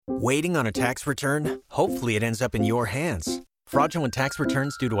Waiting on a tax return? Hopefully it ends up in your hands. Fraudulent tax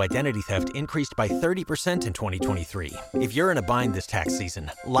returns due to identity theft increased by 30% in 2023. If you're in a bind this tax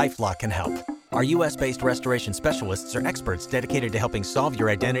season, LifeLock can help. Our U.S.-based restoration specialists are experts dedicated to helping solve your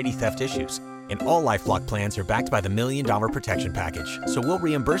identity theft issues. And all LifeLock plans are backed by the $1 Million Protection Package. So we'll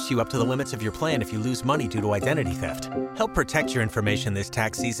reimburse you up to the limits of your plan if you lose money due to identity theft. Help protect your information this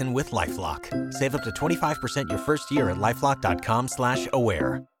tax season with LifeLock. Save up to 25% your first year at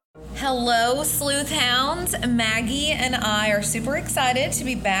LifeLock.com/aware. Hello, Sleuth Hounds. Maggie and I are super excited to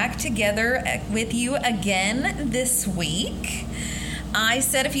be back together with you again this week. I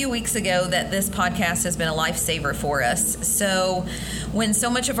said a few weeks ago that this podcast has been a lifesaver for us. So when so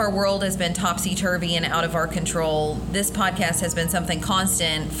much of our world has been topsy-turvy and out of our control, this podcast has been something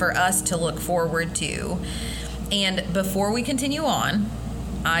constant for us to look forward to. And before we continue on,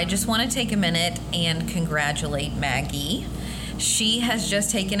 I just want to take a minute and congratulate Maggie. She has just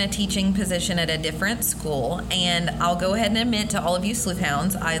taken a teaching position at a different school, and I'll go ahead and admit to all of you sleuth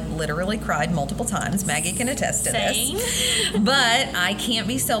hounds, I literally cried multiple times. Maggie can attest to this. But I can't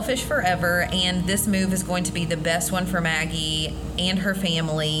be selfish forever, and this move is going to be the best one for Maggie and her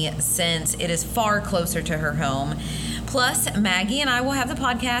family since it is far closer to her home. Plus, Maggie and I will have the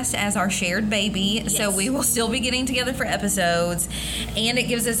podcast as our shared baby, so we will still be getting together for episodes, and it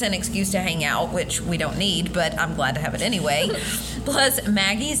gives us an excuse to hang out, which we don't need, but I'm glad to have it anyway. Plus,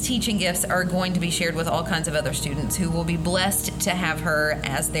 Maggie's teaching gifts are going to be shared with all kinds of other students who will be blessed to have her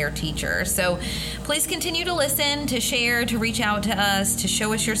as their teacher. So please continue to listen, to share, to reach out to us, to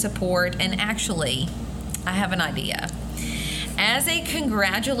show us your support, and actually, I have an idea. As a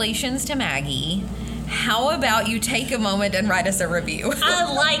congratulations to Maggie, how about you take a moment and write us a review?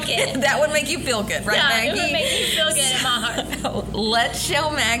 I like it. That would make you feel good, right, Maggie? Yeah, it would make me feel good in my heart. Let's show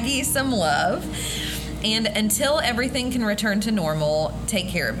Maggie some love. And until everything can return to normal, take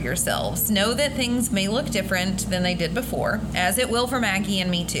care of yourselves. Know that things may look different than they did before, as it will for Maggie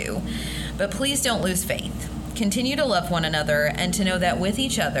and me too. But please don't lose faith. Continue to love one another and to know that with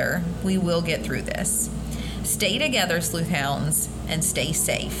each other, we will get through this. Stay together, sleuth hounds, and stay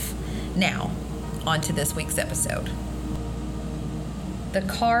safe. Now, on to this week's episode. The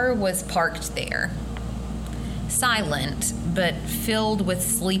car was parked there, silent but filled with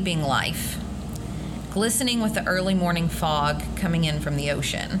sleeping life, glistening with the early morning fog coming in from the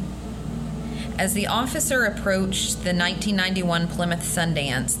ocean. As the officer approached the 1991 Plymouth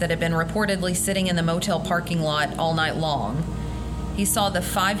Sundance that had been reportedly sitting in the motel parking lot all night long, he saw the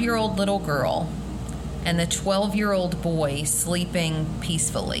 5-year-old little girl and the 12-year-old boy sleeping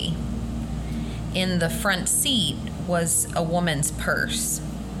peacefully. In the front seat was a woman's purse.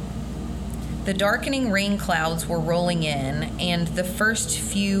 The darkening rain clouds were rolling in, and the first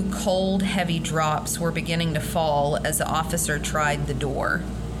few cold, heavy drops were beginning to fall as the officer tried the door.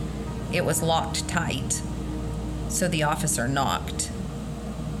 It was locked tight, so the officer knocked.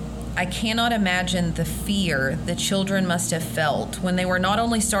 I cannot imagine the fear the children must have felt when they were not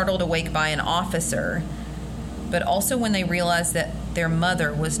only startled awake by an officer, but also when they realized that their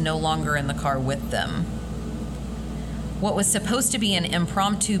mother was no longer in the car with them. What was supposed to be an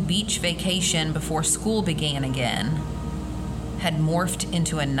impromptu beach vacation before school began again had morphed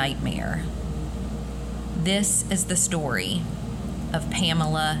into a nightmare. This is the story of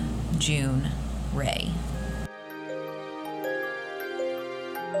Pamela June Ray.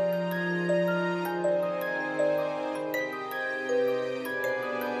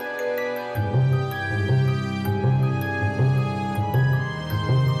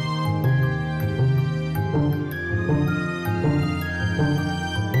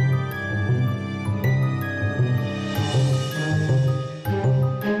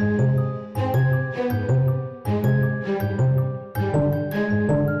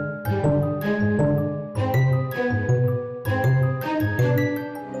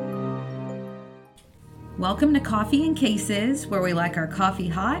 Welcome to Coffee and Cases, where we like our coffee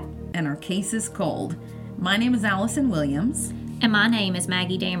hot and our cases cold. My name is Allison Williams. And my name is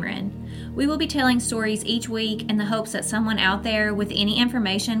Maggie Dameron. We will be telling stories each week in the hopes that someone out there with any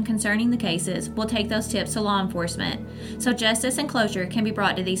information concerning the cases will take those tips to law enforcement, so justice and closure can be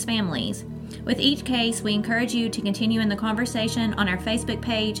brought to these families. With each case, we encourage you to continue in the conversation on our Facebook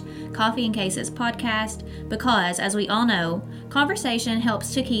page, Coffee and Cases Podcast, because, as we all know, conversation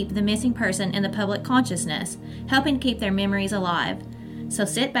helps to keep the missing person in the public consciousness, helping to keep their memories alive. So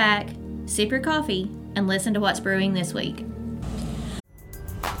sit back, sip your coffee, and listen to what's brewing this week.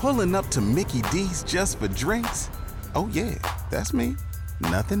 Pulling up to Mickey D's just for drinks? Oh yeah, that's me.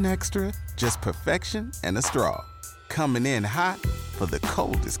 Nothing extra, just perfection and a straw. Coming in hot for the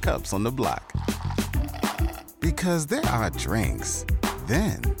coldest cups on the block. Because there are drinks.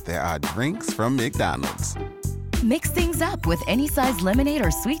 Then there are drinks from McDonald's. Mix things up with any size lemonade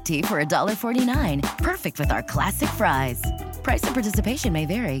or sweet tea for $1.49. Perfect with our classic fries. Price and participation may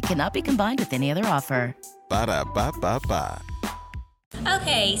vary. Cannot be combined with any other offer. Ba-da-ba-ba-ba.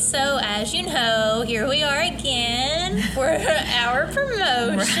 Okay, so as you know, here we are again for our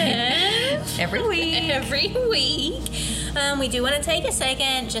promotion. Every week. We do want to take a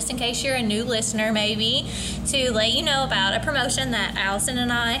second, just in case you're a new listener maybe, to let you know about a promotion that Allison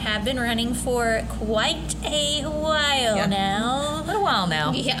and I have been running for quite a while now. A little while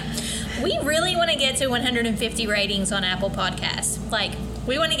now. Yeah. We really want to get to 150 ratings on Apple Podcasts. Like,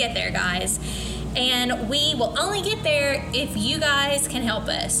 we want to get there, guys. And we will only get there if you guys can help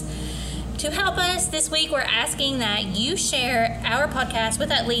us. To help us this week, we're asking that you share our podcast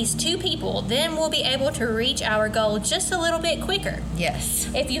with at least 2 people. Then we'll be able to reach our goal just a little bit quicker. Yes.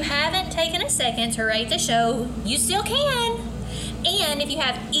 If you haven't taken a second to rate the show, you still can. And if you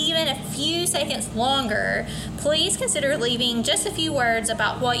have even a few seconds longer, please consider leaving just a few words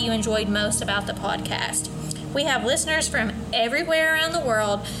about what you enjoyed most about the podcast. We have listeners from everywhere around the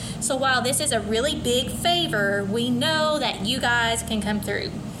world, so while this is a really big favor, we know that you guys can come through.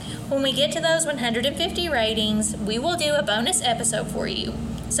 When we get to those 150 ratings, we will do a bonus episode for you.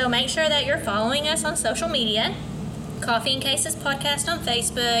 So make sure that you're following us on social media, Coffee and Cases Podcast on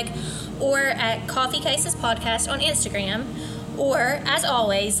Facebook, or at Coffee Cases Podcast on Instagram, or, as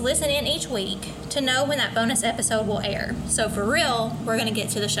always, listen in each week to know when that bonus episode will air. So for real, we're going to get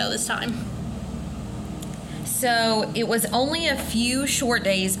to the show this time. So it was only a few short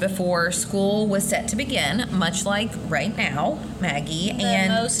days before school was set to begin, much like right now, Maggie. The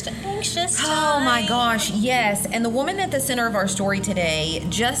most anxious time. Oh my gosh, yes. And the woman at the center of our story today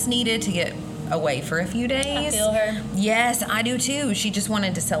just needed to get away for a few days. I feel her. Yes, I do too. She just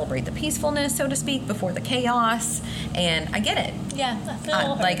wanted to celebrate the peacefulness, so to speak, before the chaos. And I get it. Yeah, I feel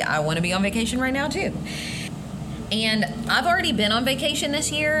her. Like, I want to be on vacation right now too. And I've already been on vacation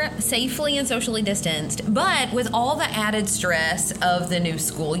this year, safely and socially distanced, but with all the added stress of the new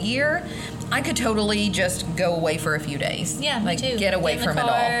school year, I could totally just go away for a few days. Yeah, like, me too. get away Get in the from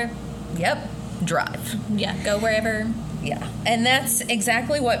car. it all. Yep, drive. Yeah, go wherever. Yeah, and that's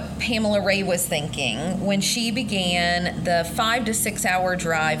exactly what Pamela Ray was thinking when she began the 5 to 6 hour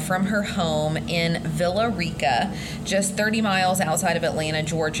drive from her home in Villa Rica, just 30 miles outside of Atlanta,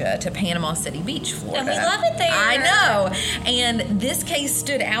 Georgia, to Panama City Beach, Florida. And we love it there. I know. And this case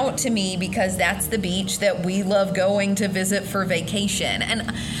stood out to me because that's the beach that we love going to visit for vacation.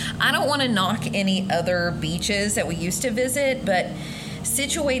 And I don't want to knock any other beaches that we used to visit, but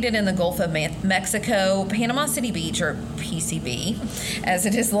situated in the Gulf of Mexico, Panama City Beach, or PCB, as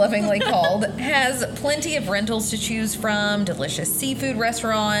it is lovingly called, has plenty of rentals to choose from, delicious seafood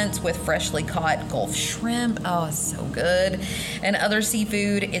restaurants with freshly caught Gulf shrimp, oh, it's so good, and other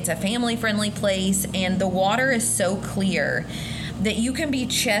seafood. It's a family-friendly place, and the water is so clear that you can be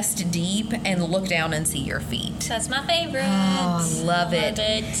chest deep and look down and see your feet. That's my favorite. Oh, love it.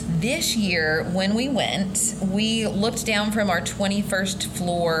 This year, when we went, we looked down from our 21st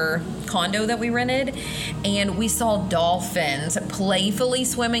floor condo that we rented, and we saw dolphins playfully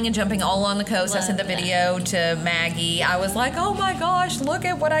swimming and jumping all on the coast. I sent the video to Maggie. I was like, oh my gosh, look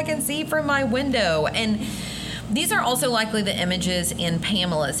at what I can see from my window. And these are also likely the images in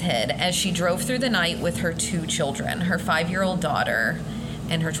Pamela's head as she drove through the night with her 2 children, her 5-year-old daughter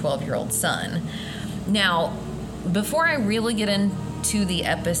and her 12-year-old son. Now, before I really get into the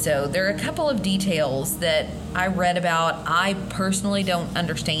episode, there are a couple of details that I read about I personally don't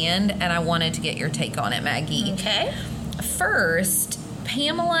understand, and I wanted to get your take on it, Maggie. Okay. First,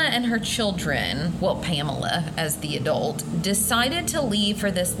 Pamela and her children, well, Pamela as the adult, decided to leave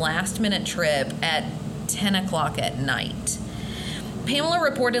for this last-minute trip at 10 o'clock at night. Pamela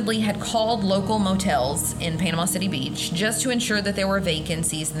reportedly had called local motels in Panama City Beach just to ensure that there were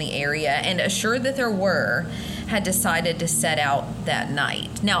vacancies in the area, and assured that there were, had decided to set out that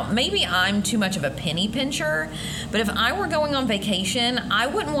night. Now, maybe I'm too much of a penny pincher, but if I were going on vacation, I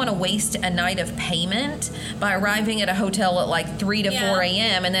wouldn't want to waste a night of payment by arriving at a hotel at like 3 to 4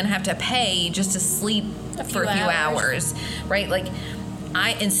 a.m. and then have to pay just to sleep for a few hours, right? Like,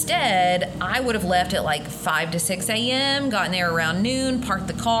 I would have left at like 5 to 6 a.m., gotten there around noon, parked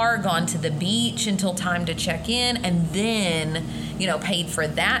the car, gone to the beach until time to check in, and then, paid for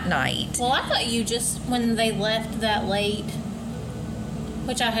that night. Well, I thought you just, when they left that late,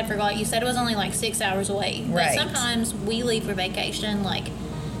 which I had forgot, you said it was only like 6 hours away. Right. But sometimes we leave for vacation like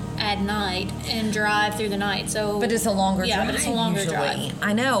at night and drive through the night. So, but it's a longer drive. Yeah, but it's a longer usually. drive.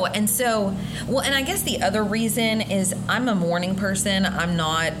 I know. And so, well, and I guess the other reason is I'm a morning person. I'm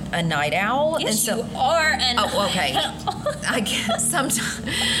not a night owl. Yes, and so, you are. Oh, okay. I guess sometimes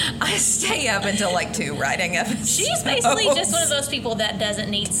I stay up until like 2 writing episodes. She's basically just one of those people that doesn't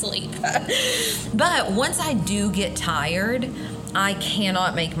need sleep. But once I do get tired, I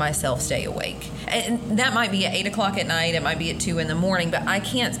cannot make myself stay awake. And that might be at 8 o'clock at night. It might be at 2 in the morning, but I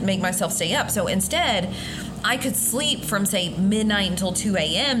can't make myself stay up. So instead, I could sleep from, say, midnight until 2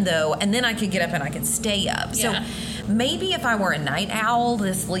 a.m., though, and then I could get up and I could stay up. Yeah. So maybe if I were a night owl,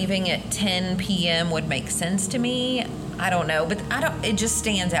 this leaving at 10 p.m. would make sense to me. I don't know, but it just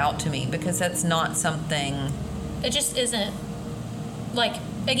stands out to me because that's not something. It just isn't, like,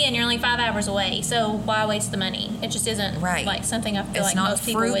 again, you're only 5 hours away, so why waste the money? It just isn't right. Like something I feel it's like not most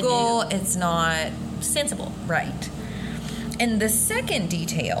people frugal, would do. It's not sensible. Right. And the second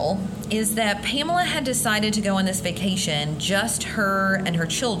detail is that Pamela had decided to go on this vacation, just her and her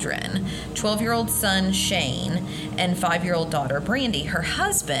children, 12-year-old son Shane and 5-year-old daughter Brandy. Her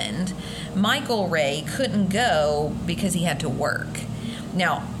husband, Michael Ray, couldn't go because he had to work.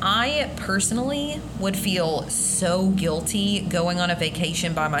 Now, I personally would feel so guilty going on a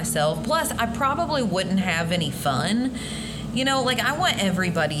vacation by myself. Plus, I probably wouldn't have any fun. You know, like, I want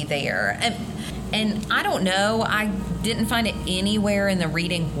everybody there. And I don't know, I didn't find it anywhere in the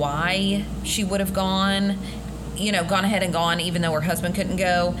reading why she would have gone ahead and gone even though her husband couldn't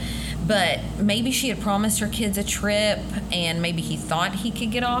go. But maybe she had promised her kids a trip and maybe he thought he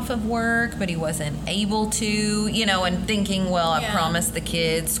could get off of work, but he wasn't able to, and thinking, well, I promised the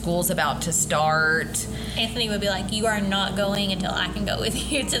kids, school's about to start. Anthony would be like, you are not going until I can go with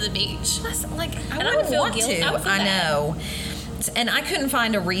you to the beach. Like, I would feel guilty. I know. And I couldn't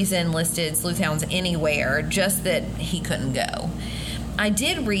find a reason listed sleuth hounds anywhere, just that he couldn't go. I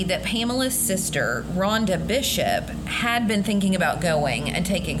did read that Pamela's sister, Rhonda Bishop, had been thinking about going and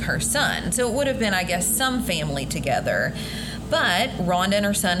taking her son. So it would have been, I guess, some family together. But Rhonda and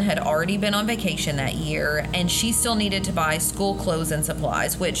her son had already been on vacation that year, and she still needed to buy school clothes and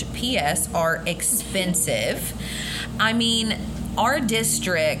supplies, which, P.S., are expensive. I mean, our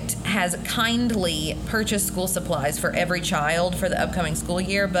district has kindly purchased school supplies for every child for the upcoming school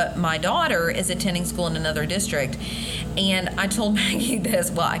year, but my daughter is attending school in another district. And I told Maggie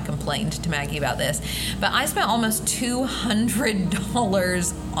this, well, I complained to Maggie about this, but I spent almost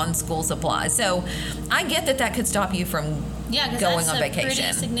 $200 on school supplies. So I get that could stop you from going on vacation. That's a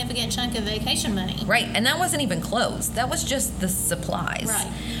pretty significant chunk of vacation money. Right, and that wasn't even clothes. That was just the supplies.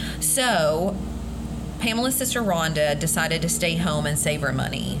 Right. So Pamela's sister Rhonda decided to stay home and save her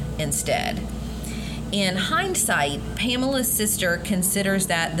money instead. In hindsight, Pamela's sister considers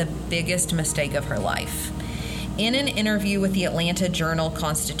that the biggest mistake of her life. In an interview with the Atlanta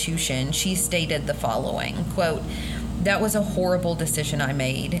Journal-Constitution, she stated the following, quote, "That was a horrible decision I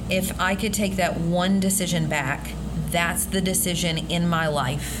made. If I could take that one decision back, that's the decision in my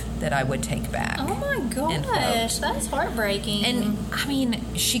life that I would take back." Oh my gosh, that's heartbreaking. And I mean,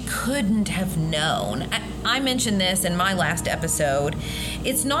 she couldn't have known. I mentioned this in my last episode.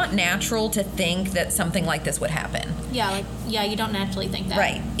 It's not natural to think that something like this would happen. Yeah, you don't naturally think that.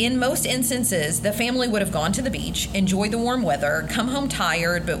 Right. In most instances, the family would have gone to the beach, enjoyed the warm weather, come home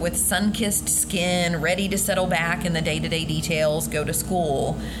tired, but with sun-kissed skin, ready to settle back in the day-to-day details, go to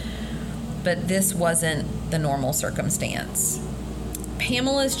school. But this wasn't the normal circumstance.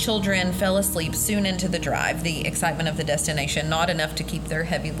 Pamela's children fell asleep soon into the drive, the excitement of the destination not enough to keep their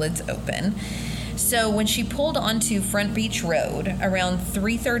heavy lids open. So when she pulled onto Front Beach Road around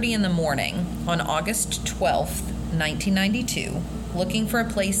 3:30 in the morning on August 12th, 1992, looking for a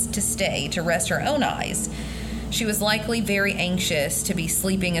place to stay to rest her own eyes, she was likely very anxious to be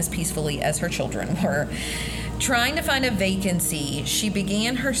sleeping as peacefully as her children were. Trying to find a vacancy, she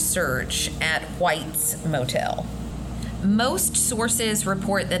began her search at White's Motel. Most sources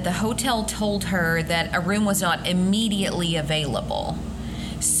report that the hotel told her that a room was not immediately available.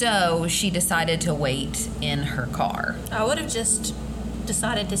 So she decided to wait in her car. I would have just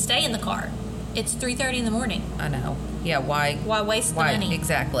decided to stay in the car. It's 3:30 in the morning. I know. Yeah, why waste the money?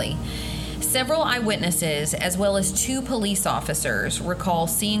 Exactly. Several eyewitnesses, as well as 2 police officers, recall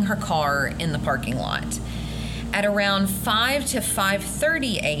seeing her car in the parking lot. At around 5 to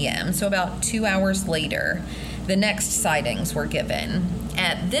 5:30 a.m., so about 2 hours later, the next sightings were given.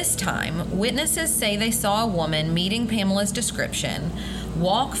 At this time, witnesses say they saw a woman meeting Pamela's description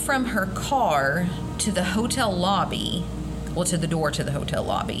walk from her car to the hotel lobby, to the door to the hotel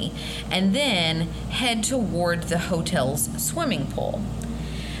lobby, and then head toward the hotel's swimming pool.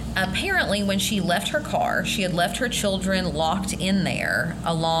 Apparently, when she left her car, she had left her children locked in there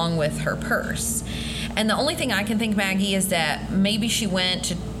along with her purse. And the only thing I can think, Maggie, is that maybe she went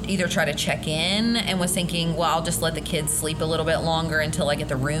to either try to check in and was thinking, well, I'll just let the kids sleep a little bit longer until I get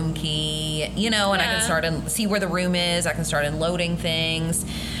the room key, and I can start and see where the room is. I can start unloading things.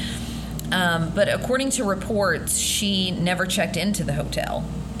 But according to reports, she never checked into the hotel.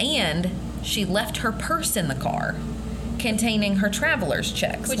 And she left her purse in the car containing her traveler's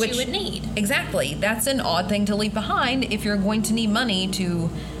checks. Which you would need. Exactly. That's an odd thing to leave behind if you're going to need money to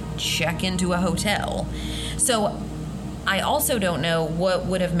check into a hotel. So I also don't know what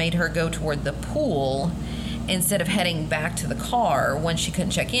would have made her go toward the pool instead of heading back to the car when she couldn't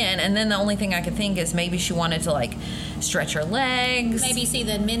check in. And then the only thing I could think is maybe she wanted to stretch her legs. Maybe see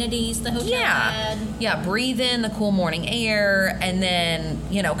the amenities the hotel had. Yeah, breathe in the cool morning air and then,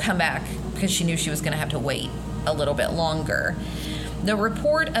 come back because she knew she was going to have to wait a little bit longer. The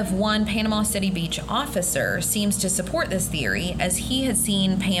report of one Panama City Beach officer seems to support this theory, as he had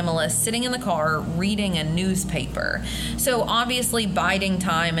seen Pamela sitting in the car reading a newspaper. So obviously biding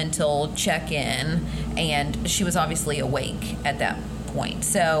time until check-in, and she was obviously awake at that point.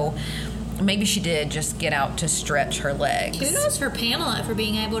 So maybe she did just get out to stretch her legs. Kudos for Pamela for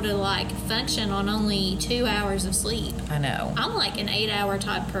being able to function on only 2 hours of sleep. I know. I'm like an 8-hour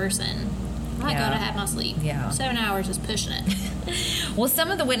type person. I gotta have my sleep. Yeah. 7 hours is pushing it. Well, some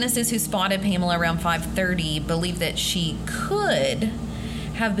of the witnesses who spotted Pamela around 5:30 believe that she could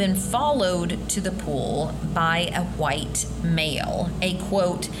have been followed to the pool by a white male, a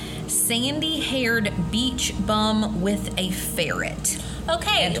quote, sandy-haired beach bum with a ferret.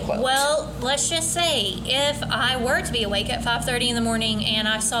 Okay, well, let's just say if I were to be awake at 5:30 in the morning and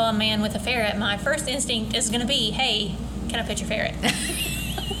I saw a man with a ferret, my first instinct is going to be, hey, can I pet your ferret?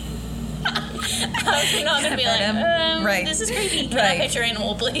 I'm not going to be like, this is creepy. Can I pet your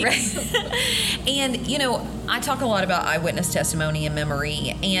animal, please? Right. And, I talk a lot about eyewitness testimony and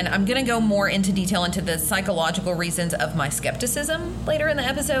memory, and I'm going to go more into detail into the psychological reasons of my skepticism later in the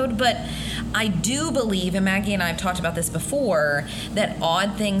episode, but I do believe, and Maggie and I have talked about this before, that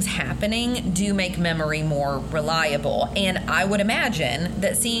odd things happening do make memory more reliable. And I would imagine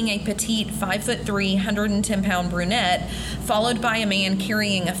that seeing a petite 5'3", 110-pound brunette followed by a man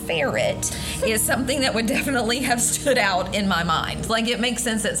carrying a ferret is something that would definitely have stood out in my mind. It makes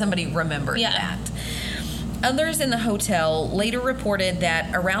sense that somebody remembered that. Others in the hotel later reported that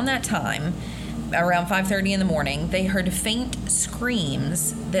around that time, around 5:30 in the morning, they heard faint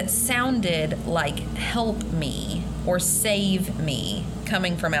screams that sounded like "help me" or "save me"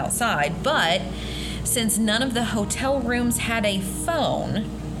 coming from outside. But since none of the hotel rooms had a phone,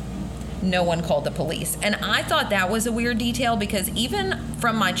 no one called the police. And I thought that was a weird detail because even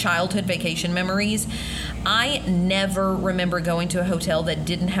from my childhood vacation memories, I never remember going to a hotel that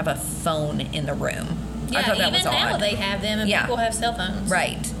didn't have a phone in the room. I thought that was odd. Even now they have them and people have cell phones.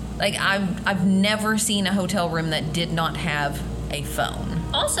 Right. I've never seen a hotel room that did not have a phone.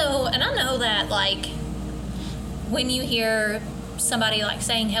 Also, and I know that when you hear somebody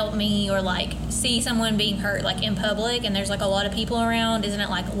saying help me or see someone being hurt in public and there's a lot of people around, isn't it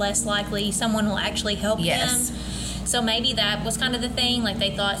less likely someone will actually help them? So maybe that was kind of the thing.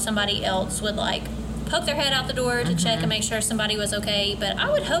 They thought somebody else would poke their head out the door to check and make sure somebody was okay. But I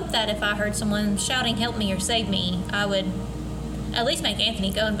would hope that if I heard someone shouting help me or save me, I would at least make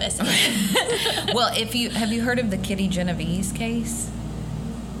Anthony go investigate. Well, have you heard of the Kitty Genovese case?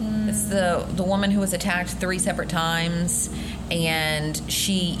 It's the woman who was attacked 3 separate times, and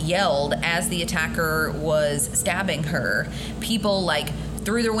she yelled as the attacker was stabbing her. People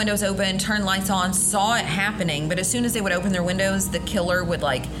threw their windows open, turned lights on, saw it happening, but as soon as they would open their windows, the killer would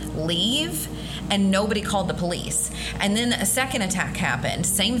leave, and nobody called the police. And then a second attack happened.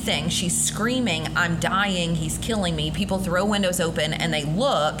 Same thing. She's screaming, "I'm dying, he's killing me." People throw windows open and they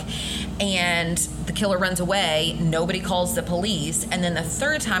look, and the killer runs away. Nobody calls the police. And then the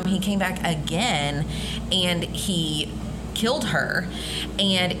third time he came back again and he killed her,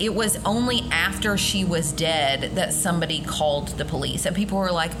 and it was only after she was dead that somebody called the police, and people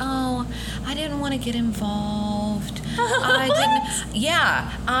were like, "Oh, I didn't want to get involved.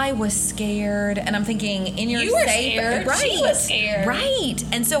 I was scared." And I'm thinking, in your safe, scared. right? She was scared, right?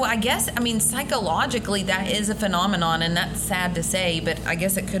 And so I guess, psychologically, that is a phenomenon, and that's sad to say, but I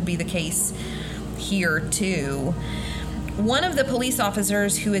guess it could be the case here too. One of the police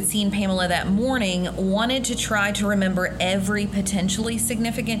officers who had seen Pamela that morning wanted to try to remember every potentially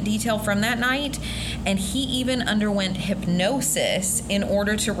significant detail from that night, and he even underwent hypnosis in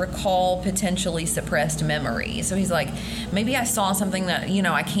order to recall potentially suppressed memory. So he's like, maybe I saw something that,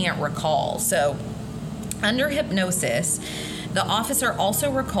 I can't recall. So under hypnosis, The officer also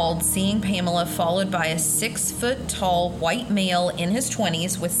recalled seeing Pamela followed by a 6-foot-tall white male in his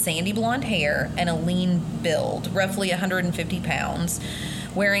 20s with sandy blonde hair and a lean build, roughly 150 pounds,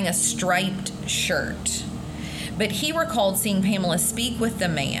 wearing a striped shirt. But he recalled seeing Pamela speak with the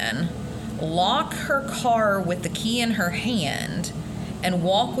man, lock her car with the key in her hand, and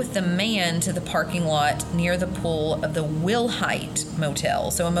walk with the man to the parking lot near the pool of the Wilhite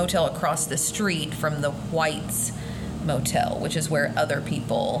Motel, so a motel across the street from the White's Motel, which is where other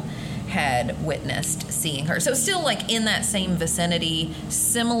people had witnessed seeing her. So still like in that same vicinity,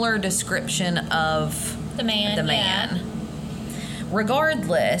 similar description of the man. Yeah.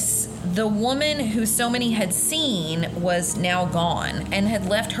 Regardless, the woman who so many had seen was now gone and had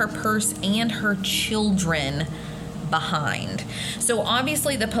left her purse and her children behind. So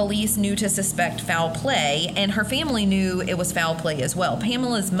obviously the police knew to suspect foul play, and her family knew it was foul play as well.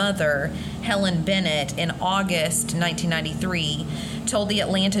 Pamela's mother, Helen Bennett, in August 1993, told the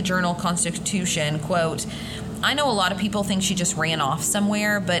Atlanta Journal-Constitution, quote, "I know a lot of people think she just ran off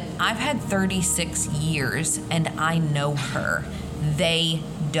somewhere, but I've had 36 years and I know her. They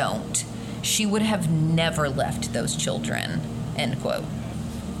don't. She would have never left those children," end quote.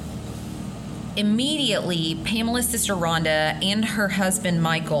 Immediately, Pamela's sister Rhonda and her husband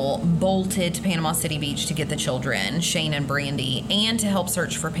Michael bolted to Panama City Beach to get the children, Shane and Brandy, and to help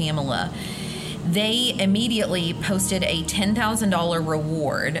search for Pamela. They immediately posted a $10,000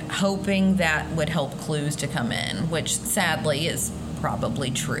 reward, hoping that would help clues to come in, which sadly is probably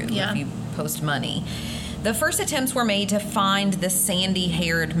true if you post money. The first attempts were made to find the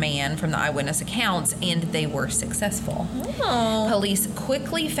sandy-haired man from the eyewitness accounts, and they were successful. Oh. Police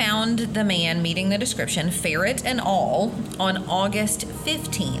quickly found the man meeting the description, ferret and all, on August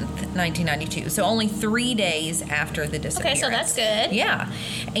 15th, 1992. So only 3 days after the disappearance. Okay, so that's good. Yeah.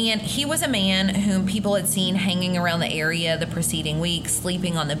 And he was a man whom people had seen hanging around the area the preceding week,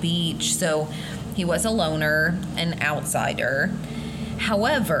 sleeping on the beach. So he was a loner, an outsider.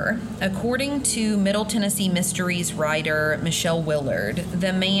 However, according to Middle Tennessee Mysteries writer Michelle Willard,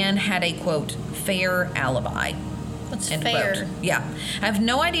 the man had a, quote, fair alibi. What's end fair? Quote. Yeah. I have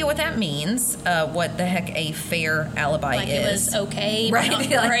no idea what that means, what the heck a fair alibi like is. It was okay, right?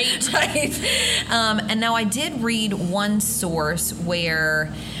 not great. Right. And now I did read one source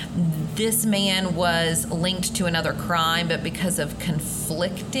where this man was linked to another crime, but because of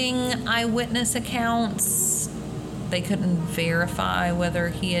conflicting eyewitness accounts, they couldn't verify whether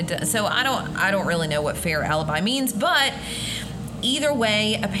he had done. So I don't really know what fair alibi means, but either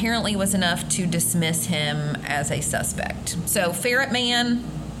way, apparently was enough to dismiss him as a suspect. So ferret man,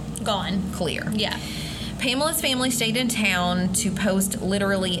 gone. clear. Yeah. Pamela's family stayed in town to post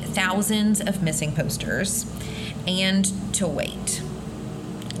literally thousands of missing posters and to wait.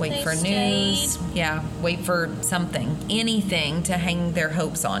 Wait They for stayed. news. Yeah, wait for something, anything to hang their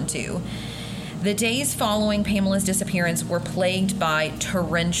hopes onto. The days following Pamela's disappearance were plagued by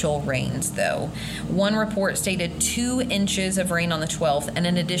torrential rains, though. One report stated 2 inches of rain on the 12th and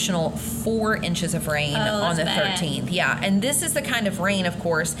an additional 4 inches of rain on the bad. 13th. Yeah, and this is the kind of rain, of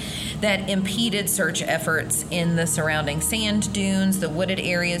course, that impeded search efforts in the surrounding sand dunes, the wooded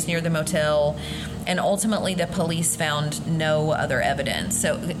areas near the motel, and ultimately the police found no other evidence.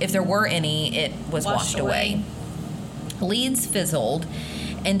 So if there were any, it was washed away. Leads fizzled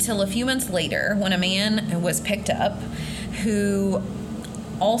until a few months later when a man was picked up who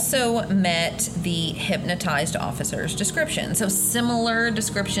also met the hypnotized officer's description. So similar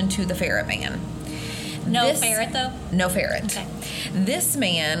description to the ferret man. No ferret, though? No ferret. Okay. This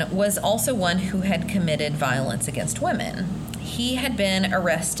man was also one who had committed violence against women. He had been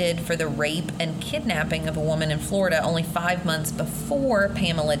arrested for the rape and kidnapping of a woman in Florida only 5 months before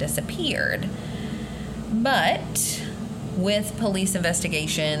Pamela disappeared. But with police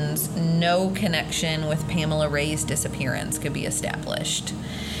investigations, no connection with Pamela Ray's disappearance could be established.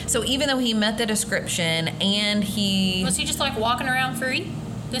 So even though he met the description and he... Was he just like walking around free?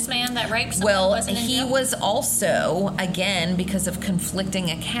 This man that raped someone? Well, wasn't in he jail? was also, again, because of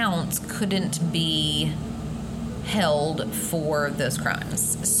conflicting accounts, couldn't be held for those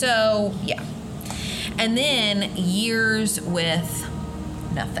crimes. So, yeah. And then years with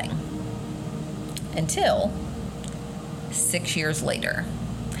nothing. Until 6 years later.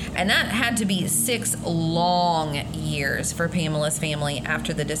 And that had to be 6 long years for Pamela's family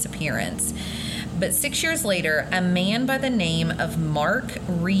after the disappearance. But 6 years later, a man by the name of Mark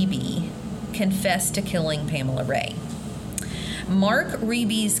Reeby confessed to killing Pamela Ray. Mark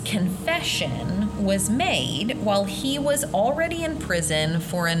Reeby's confession was made while he was already in prison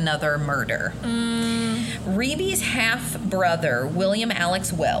for another murder. Reeby's half-brother, William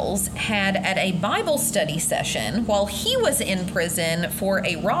Alex Wells, had at a Bible study session while he was in prison for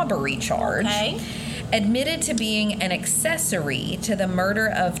a robbery charge, admitted to being an accessory to the murder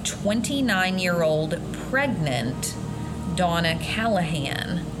of 29-year-old pregnant Donna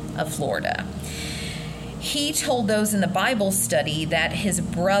Callahan of Florida. He told those in the Bible study that his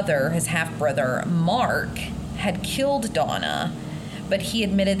half-brother, Mark, had killed Donna, but he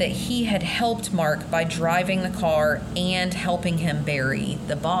admitted that he had helped Mark by driving the car and helping him bury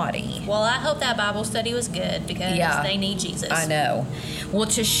the body. Well, I hope that Bible study was good because they need Jesus. I know. Well,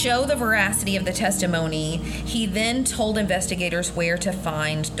 to show the veracity of the testimony, he then told investigators where to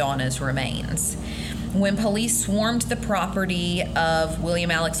find Donna's remains. When police swarmed the property of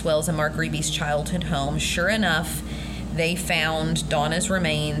William Alex Wells and Mark Reeby's childhood home, sure enough, they found Donna's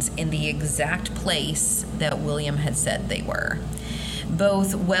remains in the exact place that William had said they were.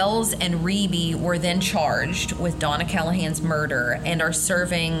 Both Wells and Reeby were then charged with Donna Callahan's murder and are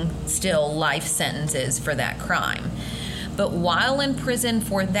serving still life sentences for that crime. But while in prison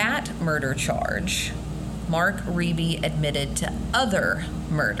for that murder charge, Mark Reeby admitted to other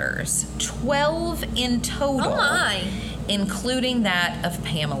murders, 12 in total, including that of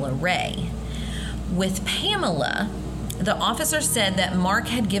Pamela Ray. With Pamela, the officer said that Mark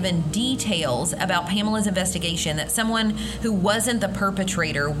had given details about Pamela's investigation that someone who wasn't the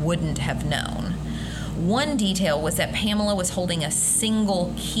perpetrator wouldn't have known. One detail was that Pamela was holding a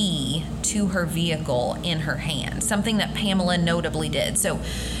single key to her vehicle in her hand, something that Pamela notably did. So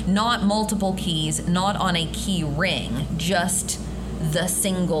not multiple keys, not on a key ring, just the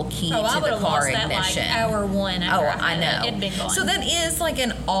single key to the car ignition. That, like, hour one after I know. It'd been gone. So that is like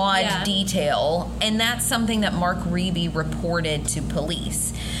an odd detail, and that's something that Mark Reeby reported to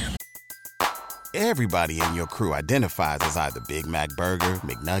police. Everybody in your crew identifies as either Big Mac Burger,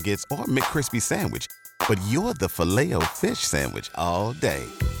 McNuggets, or McCrispy Sandwich. But you're the Filet-O-Fish Sandwich all day.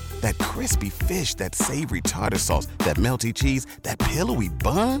 That crispy fish, that savory tartar sauce, that melty cheese, that pillowy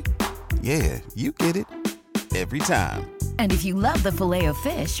bun. Yeah, you get it. Every time. And if you love the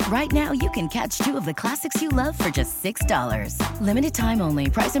Filet-O-Fish, right now you can catch two of the classics you love for just $6. Limited time only.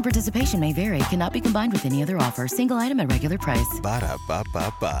 Price and participation may vary. Cannot be combined with any other offer. Single item at regular price.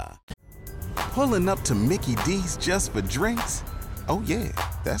 Ba-da-ba-ba-ba. Pulling up to Mickey D's just for drinks? Oh yeah,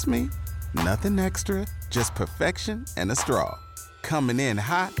 that's me. Nothing extra, just perfection and a straw. Coming in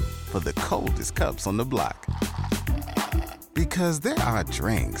hot for the coldest cups on the block. Because there are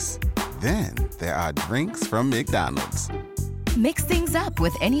drinks. Then there are drinks from McDonald's. Mix things up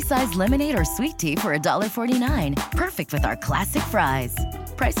with any size lemonade or sweet tea for $1.49. Perfect with our classic fries.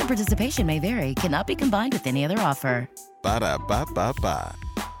 Price and participation may vary. Cannot be combined with any other offer. Ba-da-ba-ba-ba.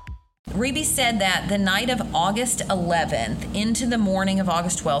 Reeby said that the night of August 11th into the morning of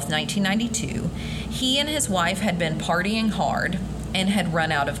August 12th, 1992, he and his wife had been partying hard and had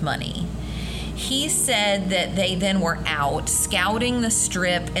run out of money. He said that they then were out scouting the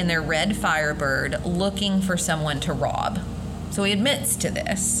strip in their red Firebird looking for someone to rob. So he admits to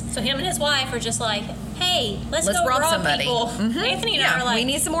this. So him and his wife are just like, hey, let's go rob somebody. People. Mm-hmm. Anthony and I are like, we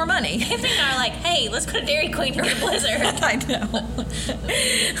need some more money. Anthony and I are like, hey, let's go to Dairy Queen and get a Blizzard. I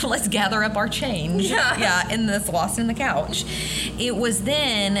know. Let's gather up our change. In this lost in the couch. It was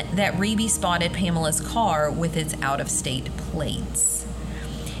then that Reeby spotted Pamela's car with its out-of-state plates.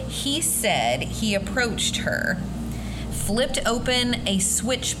 He said he approached her, flipped open a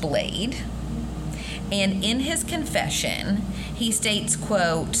switchblade, and in his confession, he states,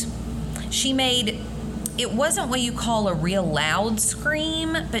 quote, she made, it wasn't what you call a real loud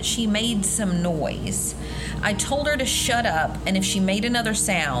scream, but she made some noise. I told her to shut up, and if she made another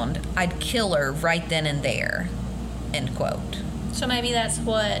sound, I'd kill her right then and there, end quote. So maybe that's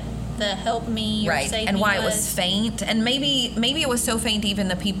what the help me or save and me why it was faint, and maybe it was so faint even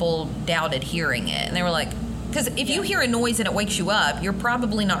the people doubted hearing it, and they were like, because if you hear a noise and it wakes you up, you're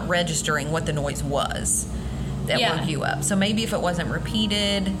probably not registering what the noise was that woke you up. So maybe if it wasn't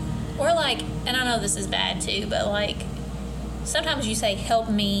repeated, or like, and I know this is bad too, but like sometimes you say help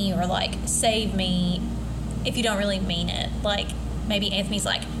me or like save me if you don't really mean it. Like maybe Anthony's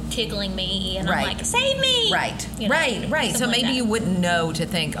like tickling me and I'm like, save me. Right. You know, Right. So maybe you wouldn't know to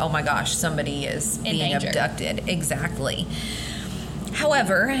think, oh my gosh, somebody is in being danger. Abducted. Exactly.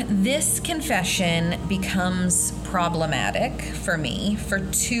 However, this confession becomes problematic for me for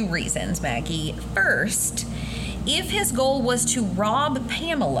two reasons, Maggie. First, if his goal was to rob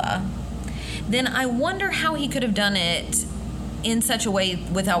Pamela, then I wonder how he could have done it in such a way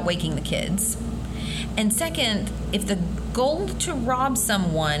without waking the kids. And second, if the goal to rob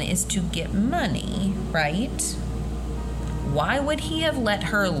someone is to get money, right? Why would he have let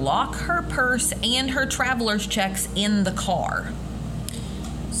her lock her purse and her traveler's checks in the car?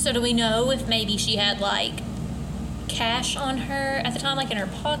 So do we know if maybe she had, like, cash on her at the time, like in her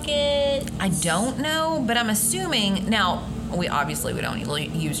pocket? I don't know, but I'm assuming... Now, we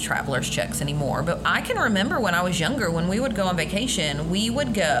don't use traveler's checks anymore, but I can remember when I was younger, when we would go on vacation, we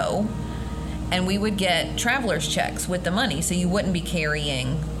would go and we would get traveler's checks with the money, so you wouldn't be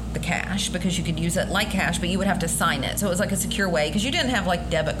carrying the cash because you could use it like cash, but you would have to sign it. So it was like a secure way because you didn't have like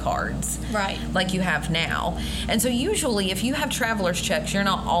debit cards, right, like you have now. And so usually if you have traveler's checks, you're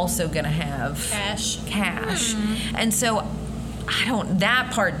not also going to have cash. And so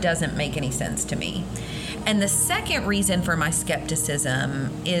that part doesn't make any sense to me. And the second reason for my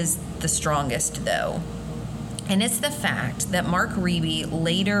skepticism is the strongest, though. And it's the fact that Mark Reeby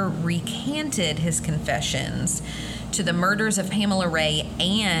later recanted his confessions to the murders of Pamela Ray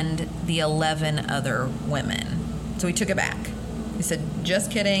and the 11 other women. So he took it back. He said, just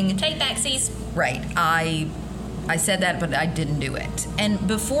kidding. Take backsies. Right. I said that, but I didn't do it. And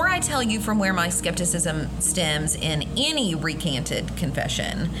before I tell you from where my skepticism stems in any recanted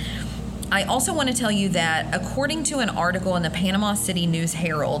confession, I also want to tell you that according to an article in the Panama City News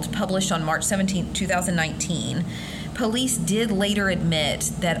Herald published on March 17, 2019, police did later admit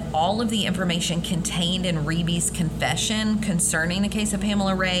that all of the information contained in Reeby's confession concerning the case of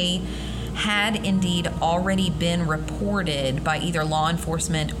Pamela Ray had indeed already been reported by either law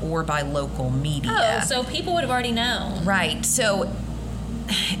enforcement or by local media. Oh, so people would have already known. Right. So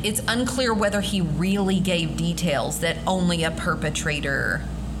it's unclear whether he really gave details that only a perpetrator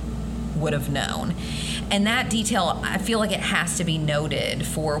would have known. And that detail, I feel like it has to be noted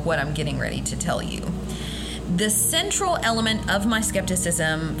for what I'm getting ready to tell you. The central element of my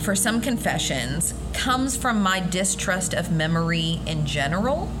skepticism for some confessions comes from my distrust of memory in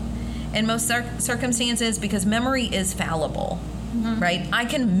general in most circumstances, because memory is fallible, right? I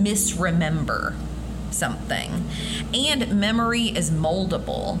can misremember something, and memory is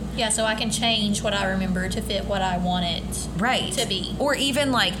moldable. Yeah, so I can change what I remember to fit what I want it to be. Or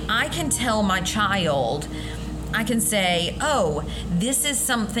even like I can tell my child, I can say, oh, this is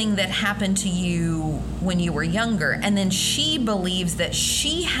something that happened to you when you were younger, and then she believes that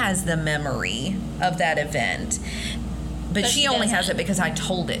she has the memory of that event, but she only has it because I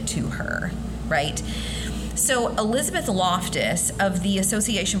told it to her, right? So Elizabeth Loftus of the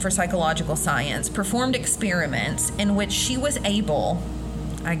Association for Psychological Science performed experiments in which she was able,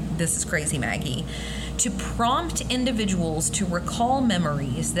 this is crazy, Maggie, to prompt individuals to recall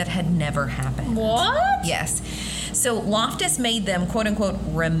memories that had never happened. What? Yes. So Loftus made them, quote unquote,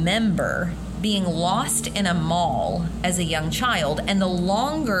 remember being lost in a mall as a young child. And the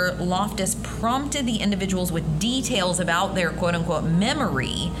longer Loftus prompted the individuals with details about their, quote unquote,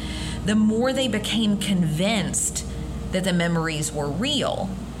 memory, the more they became convinced that the memories were real.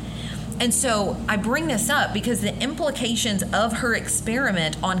 And so I bring this up because the implications of her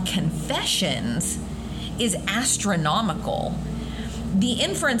experiment on confessions is astronomical. The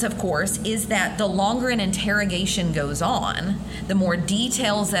inference, of course, is that the longer an interrogation goes on, the more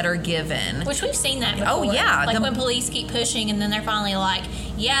details that are given. Which we've seen that before. Oh, yeah. Like when police keep pushing and then they're finally like,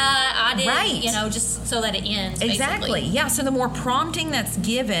 yeah, I did, right. Just so that it ends, Exactly. Basically. Yeah, so the more prompting that's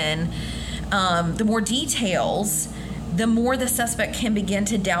given, the more details, the more the suspect can begin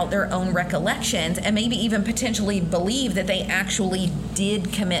to doubt their own recollections and maybe even potentially believe that they actually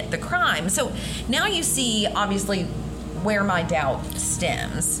did commit the crime. So now you see, obviously, where my doubt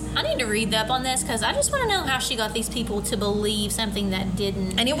stems. I need to read up on this because I just want to know how she got these people to believe something that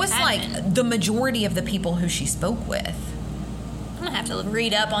didn't And it was happen. like the majority of the people who she spoke with. I'm going to have to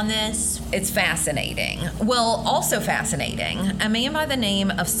read up on this. It's fascinating. Well, also fascinating, a man by the name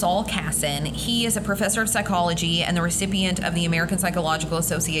of Saul Kassin, he is a professor of psychology and the recipient of the American Psychological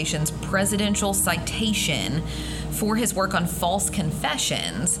Association's Presidential Citation for his work on false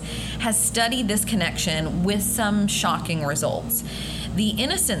confessions, has studied this connection with some shocking results. The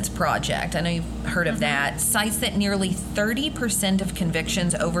Innocence Project, I know you've heard of that, cites that nearly 30% of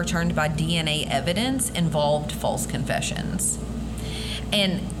convictions overturned by DNA evidence involved false confessions.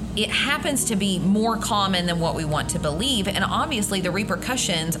 And it happens to be more common than what we want to believe, and obviously the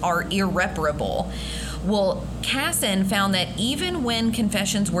repercussions are irreparable. Well, Kassin found that even when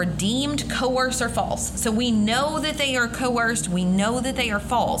confessions were deemed coerced or false, so we know that they are coerced, we know that they are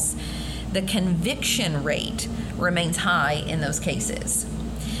false, the conviction rate remains high in those cases.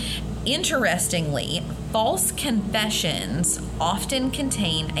 Interestingly, false confessions often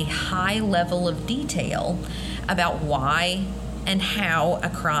contain a high level of detail about why and how a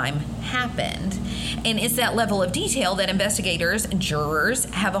crime happened. And it's that level of detail that investigators and jurors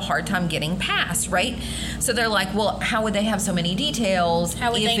have a hard time getting past, right? So they're like, well, how would they have so many details if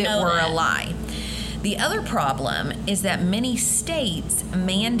it were a lie? The other problem is that many states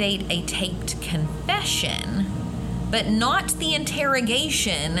mandate a taped confession, but not the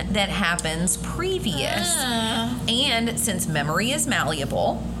interrogation that happens previous. And since memory is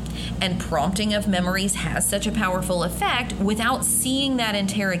malleable, and prompting of memories has such a powerful effect, without seeing that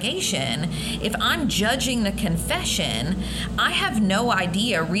interrogation, if I'm judging the confession, I have no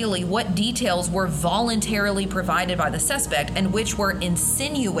idea really what details were voluntarily provided by the suspect and which were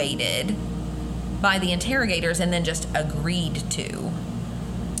insinuated by the interrogators and then just agreed to.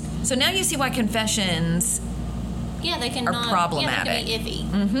 So now you see why confessions are problematic. They can be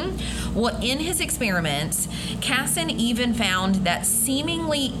iffy. Well, in his experiments, Casson even found that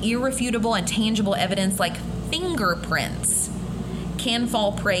seemingly irrefutable and tangible evidence like fingerprints can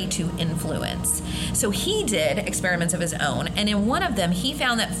fall prey to influence. So he did experiments of his own, and in one of them, he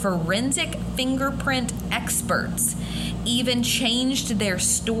found that forensic fingerprint experts even changed their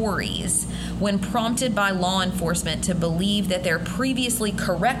stories when prompted by law enforcement to believe that their previously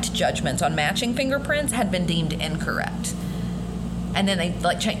correct judgments on matching fingerprints had been deemed incorrect. And then they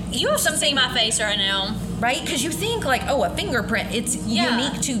change. You have something in my face right now. Right? Because you think a fingerprint, it's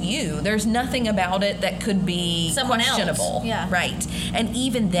unique to you. There's nothing about it that could be someone questionable. Else. Yeah. Right. And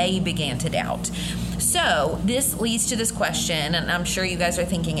even they began to doubt. So this leads to this question, and I'm sure you guys are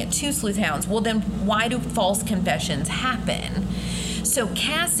thinking it too, sleuth hounds. Well, then why do false confessions happen? So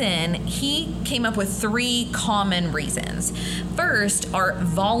Casson, he came up with 3 common reasons. First are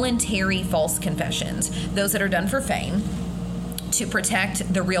voluntary false confessions, those that are done for fame, to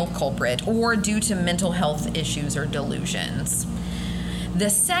protect the real culprit, or due to mental health issues or delusions. The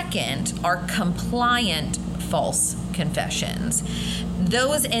second are compliant false confessions.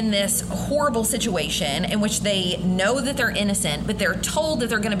 Those in this horrible situation in which they know that they're innocent, but they're told that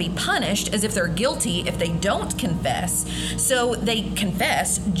they're going to be punished as if they're guilty if they don't confess. So they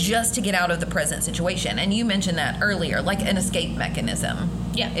confess just to get out of the present situation. And you mentioned that earlier, like an escape mechanism,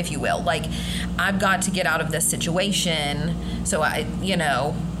 if you will. Like, I've got to get out of this situation, so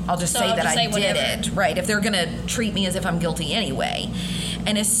I'll just say that I did it, right? If they're going to treat me as if I'm guilty anyway.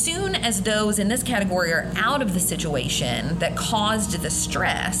 And as soon as those in this category are out of the situation that caused the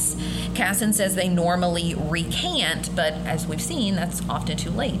stress, Casson says they normally recant, but as we've seen, that's often too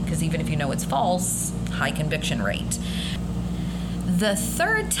late, because even if you know it's false, high conviction rate. The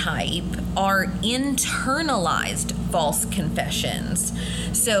third type are internalized false confessions.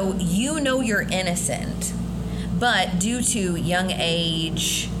 So you know you're innocent, but due to young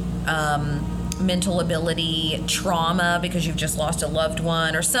age, mental ability, trauma because you've just lost a loved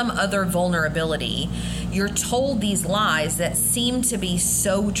one, or some other vulnerability, you're told these lies that seem to be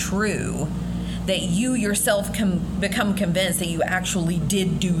so true that you yourself can become convinced that you actually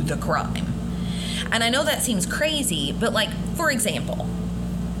did do the crime. And I know that seems crazy, but for example,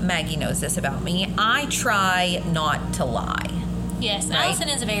 Maggie knows this about me. I try not to lie. Yes, right? Allison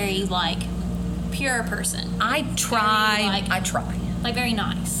is a very pure person. I try. Very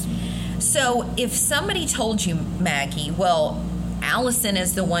nice. So if somebody told you, Maggie, well, Allison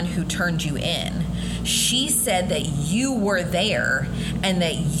is the one who turned you in. She said that you were there and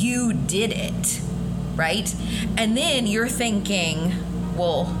that you did it, right? And then you're thinking,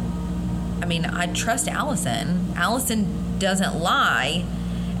 well, I trust Allison. Allison doesn't lie,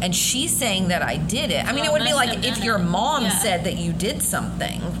 and she's saying that I did it. It would be like if your mom said that you did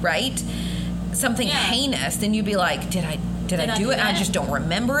something, right? Something heinous, then you'd be like, Did I do it? I just don't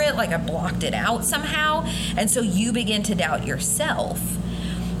remember it. I blocked it out somehow. And so you begin to doubt yourself.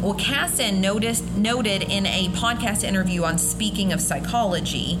 Well, Casson noted in a podcast interview on Speaking of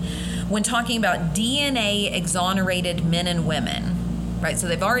Psychology, when talking about DNA exonerated men and women, right? So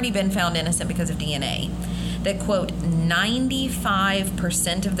they've already been found innocent because of DNA, that, quote,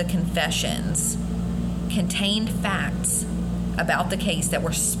 95% of the confessions contained facts about the case that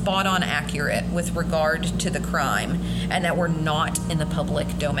were spot on accurate with regard to the crime and that were not in the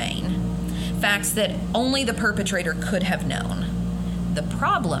public domain. Facts that only the perpetrator could have known. The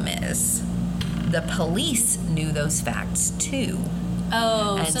problem is the police knew those facts too.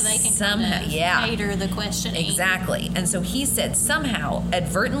 Oh, and so they can somehow, cater the questioning. Exactly. And so he said somehow,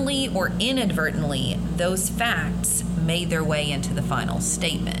 advertently or inadvertently, those facts made their way into the final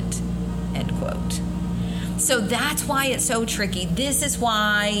statement, end quote. So that's why it's so tricky. This is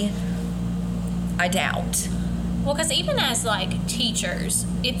why I doubt. Well, because even as teachers,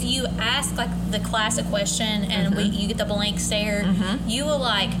 if you ask the class a question and you get the blank stare, you will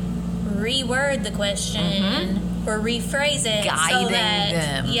reword the question or rephrase it guiding so that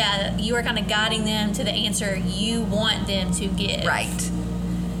them. Yeah, you are kind of guiding them to the answer you want them to give. Right.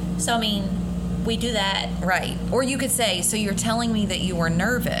 So I mean, we do that. Right. Or you could say, so you're telling me that you were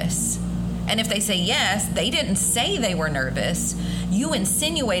nervous. And if they say yes, they didn't say they were nervous. You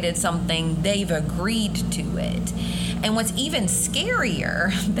insinuated something, they've agreed to it. And what's even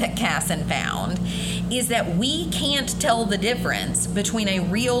scarier that Casson found is that we can't tell the difference between a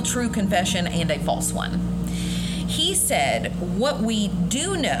real true confession and a false one. He said, what we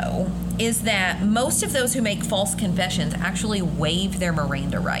do know is that most of those who make false confessions actually waive their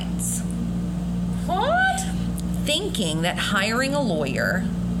Miranda rights. What? Thinking that hiring a lawyer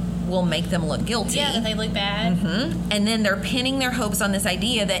will make them look guilty. Yeah, that they look bad. Mm-hmm. And then they're pinning their hopes on this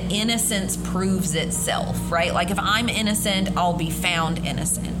idea that innocence proves itself, right? Like if I'm innocent, I'll be found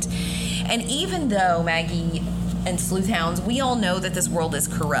innocent. And even though, Maggie and sleuth hounds, we all know that this world is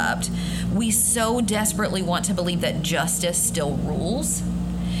corrupt, we so desperately want to believe that justice still rules.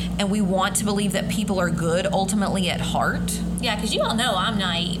 And we want to believe that people are good ultimately at heart. Yeah, because you all know I'm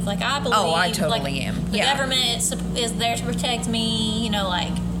naive. Like, I believe... Oh, I totally am. The government is there to protect me. You know,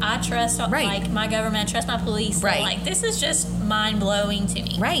 like, I trust, like, my government. I trust my police. Right. So, like, this is just mind-blowing to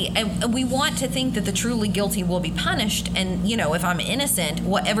me. Right. And we want to think that the truly guilty will be punished. And, you know, if I'm innocent,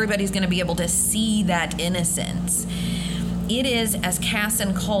 everybody's going to be able to see that innocence. It is, as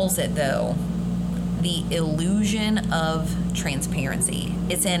Casson calls it, though, the illusion of transparency.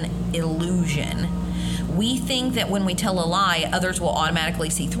 It's an illusion. We think that when we tell a lie, others will automatically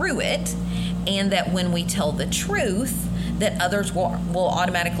see through it, and that when we tell the truth, that others will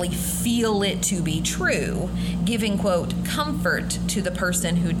automatically feel it to be true, giving, quote, comfort to the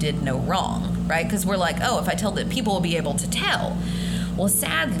person who did no wrong, right? Because we're like, oh, if I tell that, people will be able to tell. Well,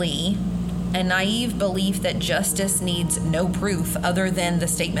 sadly, a naive belief that justice needs no proof other than the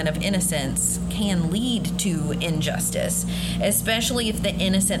statement of innocence can lead to injustice, especially if the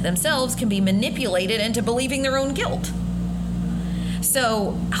innocent themselves can be manipulated into believing their own guilt.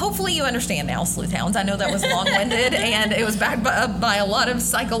 So hopefully you understand now, sleuth hounds. I know that was long-winded and it was backed by a lot of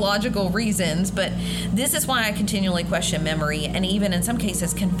psychological reasons, but this is why I continually question memory and even in some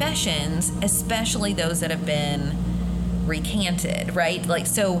cases confessions, especially those that have been recanted, right? Like,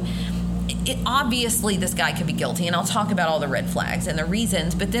 so obviously this guy could be guilty, and I'll talk about all the red flags and the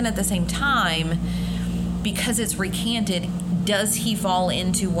reasons, but then at the same time, because it's recanted, does he fall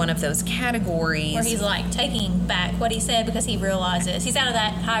into one of those categories where he's like taking back what he said because he realizes he's out of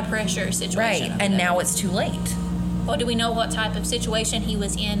that high pressure situation, right? And now it's too late. Well, do we know what type of situation he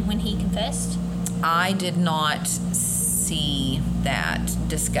was in when he confessed? I did not see that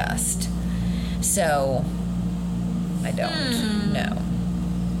discussed, so I don't know.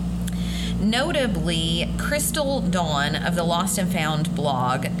 Notably, Crystal Dawn of the Lost and Found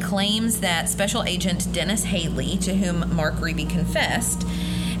blog claims that Special Agent Dennis Haley, to whom Mark Reeby confessed,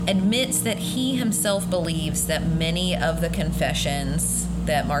 admits that he himself believes that many of the confessions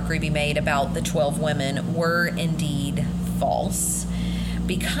that Mark Reeby made about the 12 women were indeed false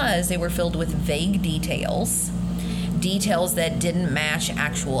because they were filled with vague details that didn't match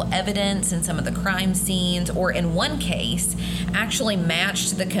actual evidence in some of the crime scenes, or in one case, actually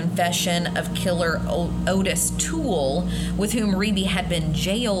matched the confession of killer Otis Toole, with whom Reeby had been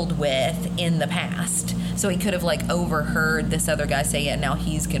jailed with in the past. So he could have overheard this other guy say it, and now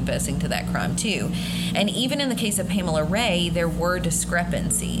he's confessing to that crime too. And even in the case of Pamela Ray, there were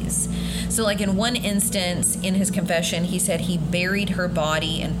discrepancies. So in one instance in his confession, he said he buried her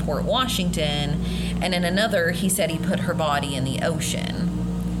body in Port Washington, and in another, he said he put her body in the ocean.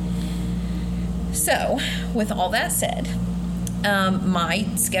 So, with all that said, my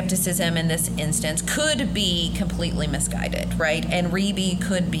skepticism in this instance could be completely misguided, right? And Reeby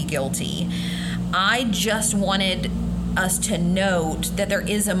could be guilty. I just wanted us to note that there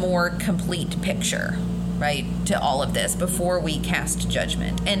is a more complete picture, right, to all of this before we cast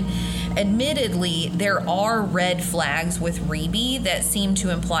judgment. And admittedly, there are red flags with Reeby that seem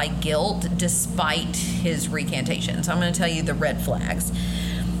to imply guilt despite his recantation. So I'm going to tell you the red flags.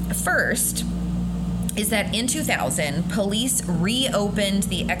 First is that in 2000, police reopened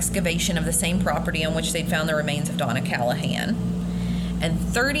the excavation of the same property on which they'd found the remains of Donna Callahan. And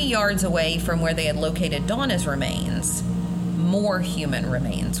 30 yards away from where they had located Donna's remains, more human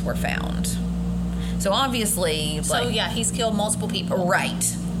remains were found. So obviously... So, he's killed multiple people. Right.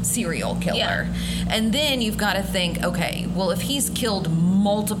 Serial killer. Yeah. And then you've got to think, okay, well, if he's killed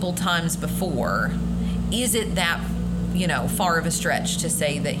multiple times before, is it that, far of a stretch to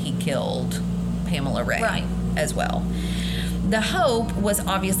say that he killed Pamela Ray as well? The hope was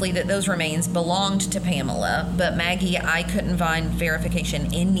obviously that those remains belonged to Pamela, but Maggie, I couldn't find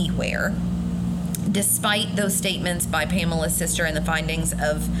verification anywhere. despite those statements by Pamela's sister and the findings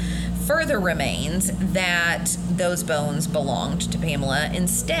of further remains that those bones belonged to Pamela.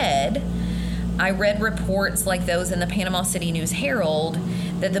 Instead, I read reports like those in the Panama City News-Herald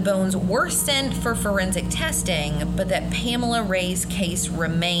that the bones were sent for forensic testing, but that Pamela Ray's case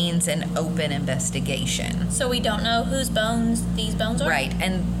remains an open investigation. So we don't know whose bones these bones are? Right,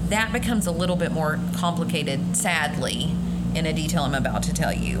 and that becomes a little bit more complicated, sadly, in a detail I'm about to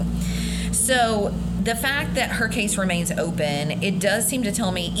tell you. So the fact that her case remains open, it does seem to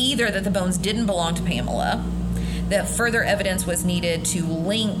tell me either that the bones didn't belong to Pamela, that further evidence was needed to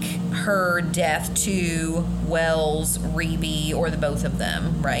link her death to Wells, Reby, or the both of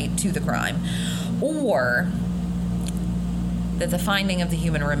them, right, to the crime, or that the finding of the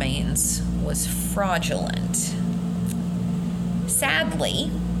human remains was fraudulent. Sadly,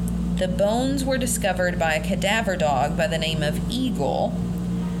 the bones were discovered by a cadaver dog by the name of Eagle,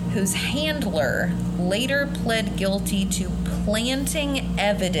 whose handler later pled guilty to planting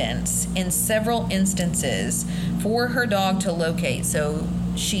evidence in several instances for her dog to locate so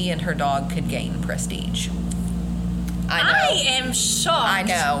she and her dog could gain prestige. I know. I am shocked. I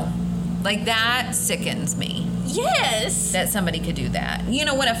know. Like, that sickens me. Yes. That somebody could do that. You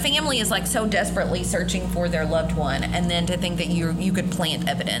know, when a family is like so desperately searching for their loved one, and then to think that you could plant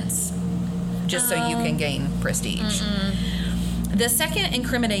evidence just so you can gain prestige. The second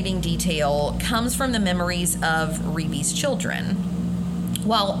incriminating detail comes from the memories of Reby's children.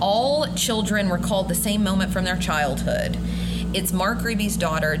 While all children recalled the same moment from their childhood, it's Mark Reby's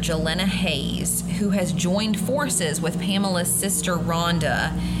daughter, Jelena Hayes, who has joined forces with Pamela's sister,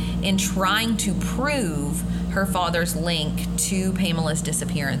 Rhonda, in trying to prove her father's link to Pamela's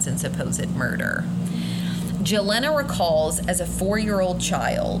disappearance and supposed murder. Jelena recalls as a 4-year-old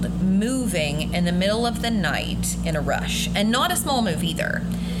child moving in the middle of the night in a rush, and not a small move either,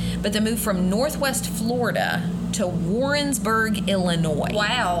 but the move from Northwest Florida to Warrensburg, Illinois.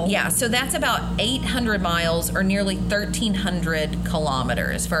 Wow. Yeah, so that's about 800 miles or nearly 1,300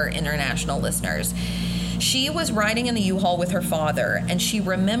 kilometers for our international listeners. She was riding in the U-Haul with her father, and she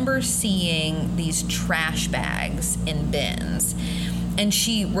remembers seeing these trash bags in bins. And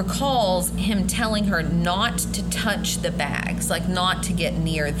she recalls him telling her not to touch the bags, like not to get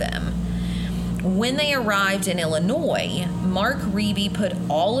near them. When they arrived in Illinois, Mark Reby put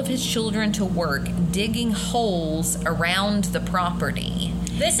all of his children to work digging holes around the property.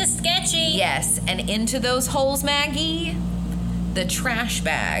 This is sketchy. Yes, and into those holes, Maggie, the trash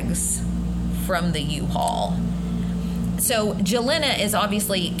bags from the U-Haul. So Jelena is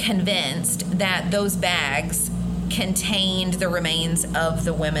obviously convinced that those bags contained the remains of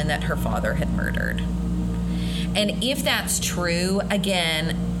the women that her father had murdered. And if that's true,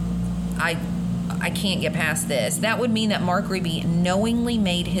 again, I can't get past this. That would mean that Mark Reby knowingly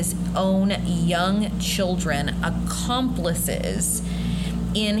made his own young children accomplices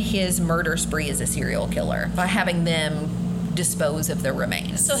in his murder spree as a serial killer by having them dispose of the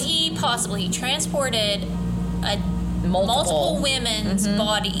remains. So he possibly transported multiple women's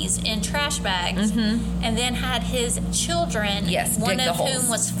bodies in trash bags and then had his children, one of whom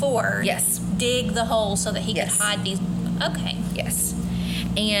was 4, dig the hole so that he could hide these. Okay. Yes.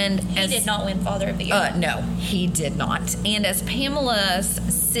 And he did not win Father of the Year. No, he did not. And as Pamela's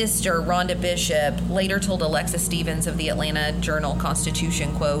sister, Rhonda Bishop, later told Alexis Stevens of the Atlanta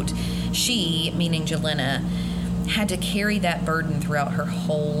Journal-Constitution, quote, she, meaning Jelena, had to carry that burden throughout her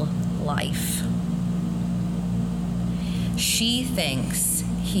whole life. She thinks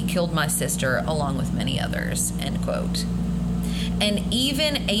he killed my sister along with many others, end quote. And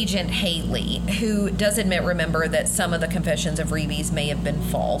even Agent Haley, who does remember that some of the confessions of Reby's may have been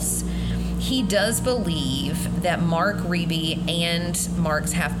false, he does believe that Mark Reby and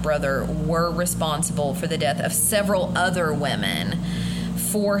Mark's half-brother were responsible for the death of several other women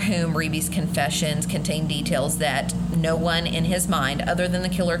for whom Reby's confessions contain details that no one in his mind other than the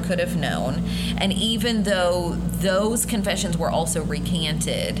killer could have known. And even though those confessions were also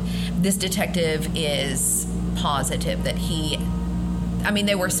recanted, this detective is positive that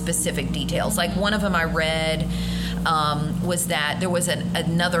they were specific details. Like one of them I read was that there was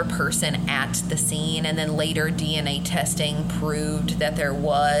another person at the scene, and then later DNA testing proved that there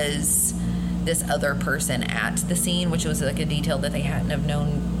was this other person at the scene, which was like a detail that they hadn't have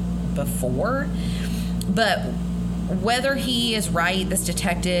known before. But whether he is right, this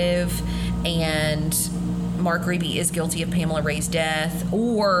detective, and Mark Reby is guilty of Pamela Ray's death,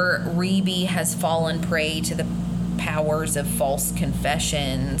 or Reby has fallen prey to the powers of false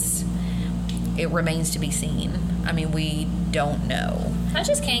confessions, it remains to be seen. I mean, we don't know. I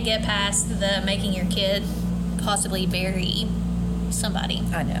just can't get past the making your kid possibly bury somebody.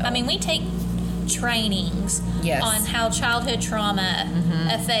 I know. I mean, we take trainings Yes. on how childhood trauma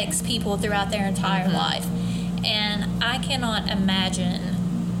affects people throughout their entire life. And I cannot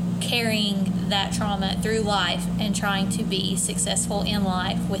imagine carrying that trauma through life and trying to be successful in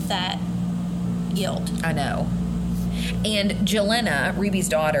life with that guilt. I know. And Jelena, Reeby's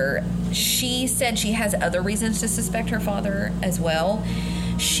daughter, she said she has other reasons to suspect her father as well.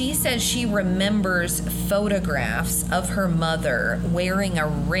 She says she remembers photographs of her mother wearing a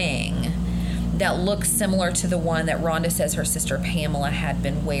ring that looks similar to the one that Rhonda says her sister Pamela had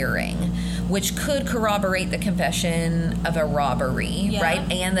been wearing, which could corroborate the confession of a robbery,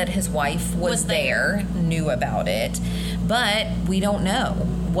 right? And that his wife was there, knew about it. But we don't know.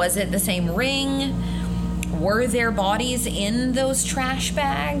 Was it the same ring? Were there bodies in those trash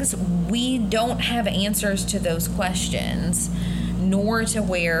bags? We don't have answers to those questions, nor to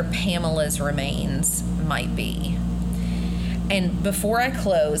where Pamela's remains might be. And before I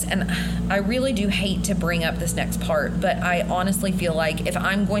close, and I really do hate to bring up this next part, but I honestly feel like if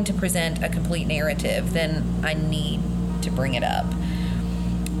I'm going to present a complete narrative, then I need to bring it up.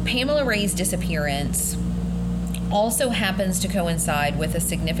 Pamela Ray's disappearance also happens to coincide with a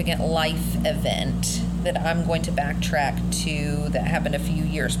significant life event that I'm going to backtrack to that happened a few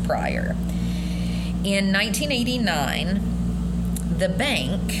years prior. In 1989, the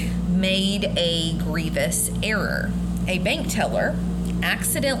bank made a grievous error. A bank teller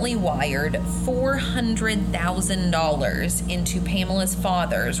accidentally wired $400,000 into Pamela's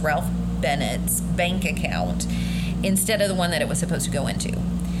father's, Ralph Bennett's, bank account instead of the one that it was supposed to go into.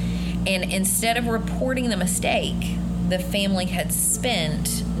 And instead of reporting the mistake, the family had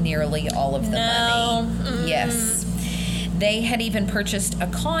spent nearly all of the money. Yes. They had even purchased a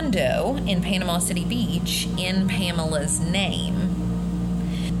condo in Panama City Beach in Pamela's name.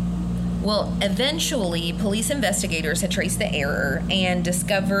 Well, eventually, police investigators had traced the error and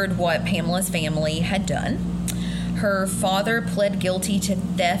discovered what Pamela's family had done. Her father pled guilty to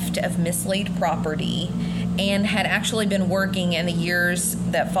theft of mislaid property and had actually been working in the years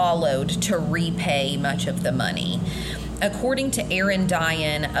that followed to repay much of the money. According to Aaron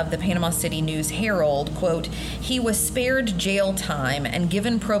Dian of the Panama City News-Herald, quote, he was spared jail time and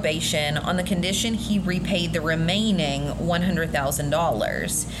given probation on the condition he repaid the remaining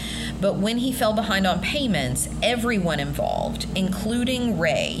 $100,000. But when he fell behind on payments, everyone involved, including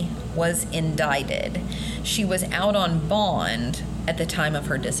Ray, was indicted. She was out on bond at the time of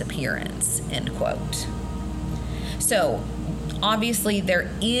her disappearance, end quote. So, obviously,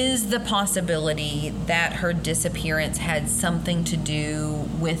 there is the possibility that her disappearance had something to do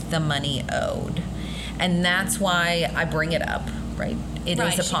with the money owed. And that's why I bring it up, right? It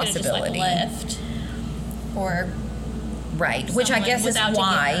is a possibility. She left. Or... Right, which I guess is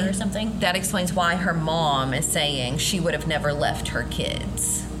why, or something. That explains why her mom is saying she would have never left her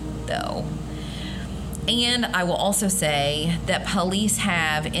kids, though. And I will also say that police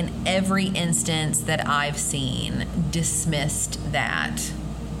have, in every instance that I've seen, dismissed that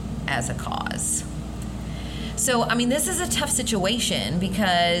as a cause. So, I mean, this is a tough situation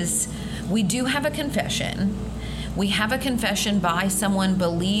because we do have a confession. We have a confession by someone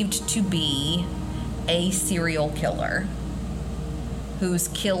believed to be a serial killer who's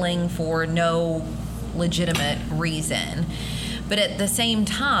killing for no legitimate reason, but at the same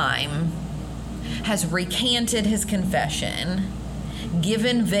time has recanted his confession,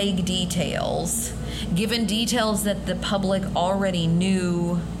 given vague details, given details that the public already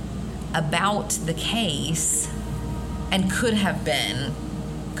knew about the case and could have been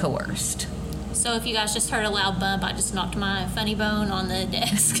coerced. So if you guys just heard a loud bump, I just knocked my funny bone on the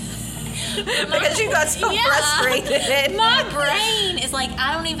desk. Because you got so frustrated. My brain is like,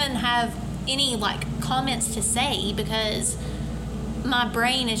 I don't even have any comments to say because my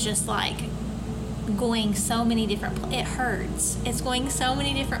brain is just going so many different it hurts. It's going so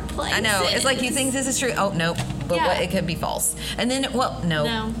many different places. I know. It's like you think this is true. Oh, nope. But it could be false. And then, no.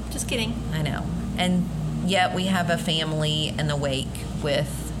 No, just kidding. I know. And yet we have a family in the wake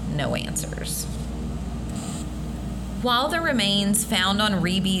with no answers. While the remains found on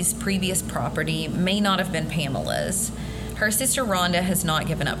Reeby's previous property may not have been Pamela's, her sister Rhonda has not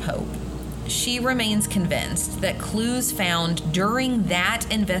given up hope. She remains convinced that clues found during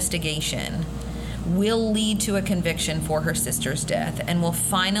that investigation will lead to a conviction for her sister's death and will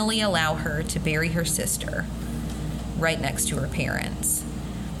finally allow her to bury her sister right next to her parents.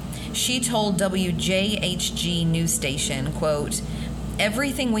 She told WJHG news station, quote,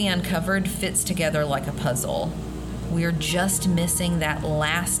 everything we uncovered fits together like a puzzle. We're just missing that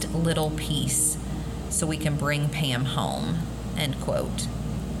last little piece so we can bring Pam home, end quote.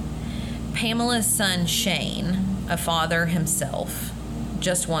 Pamela's son, Shane, a father himself,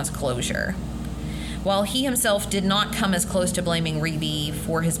 just wants closure. While he himself did not come as close to blaming Reeby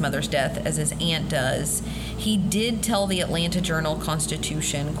for his mother's death as his aunt does, he did tell the Atlanta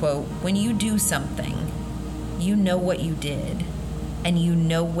Journal-Constitution, quote, "When you do something, you know what you did, and you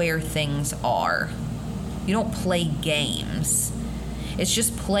know where things are. You don't play games. It's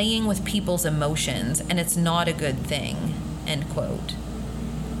just playing with people's emotions, and it's not a good thing," end quote.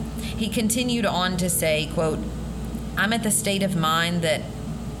 He continued on to say, quote, "I'm at the state of mind that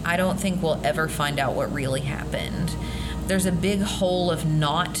I don't think we'll ever find out what really happened. There's a big hole of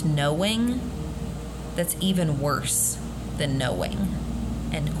not knowing that's even worse than knowing,"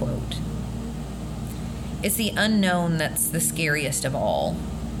 end quote. It's the unknown that's the scariest of all.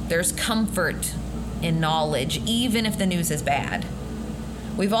 There's comfort in knowledge, even if the news is bad.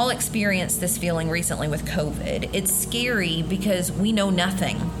 We've all experienced this feeling recently with COVID. It's scary because we know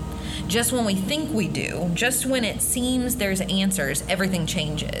nothing. Just when we think we do, just when it seems there's answers, everything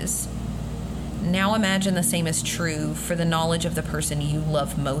changes. Now imagine the same is true for the knowledge of the person you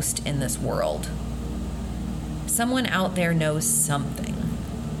love most in this world. Someone out there knows something.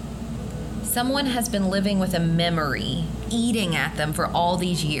 Someone has been living with a memory eating at them for all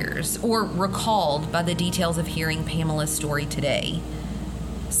these years, or recalled by the details of hearing Pamela's story today.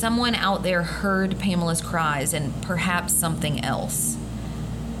 Someone out there heard Pamela's cries and perhaps something else.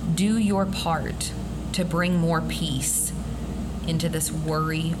 Do your part to bring more peace into this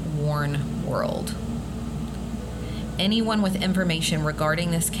worry-worn world. Anyone with information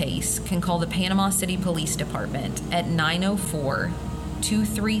regarding this case can call the Panama City Police Department at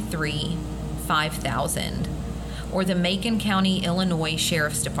 904-233-5000 or the Macon County, Illinois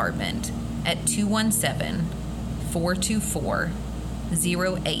Sheriff's Department at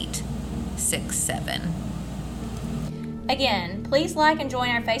 217-424-0867. Again, please like and join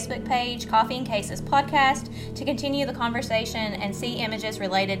our Facebook page, Coffee and Cases Podcast, to continue the conversation and see images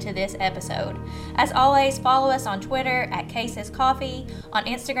related to this episode. As always, follow us on Twitter at Cases Coffee, on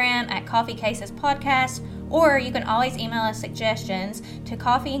Instagram at Coffee Cases Podcast, or you can always email us suggestions to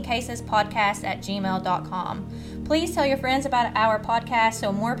coffeeandcasespodcast@gmail.com. Please tell your friends about our podcast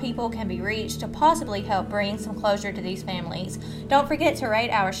so more people can be reached to possibly help bring some closure to these families. Don't forget to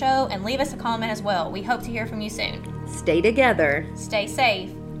rate our show and leave us a comment as well. We hope to hear from you soon. Stay together. Stay safe.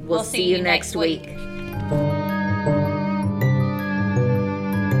 We'll see you next week.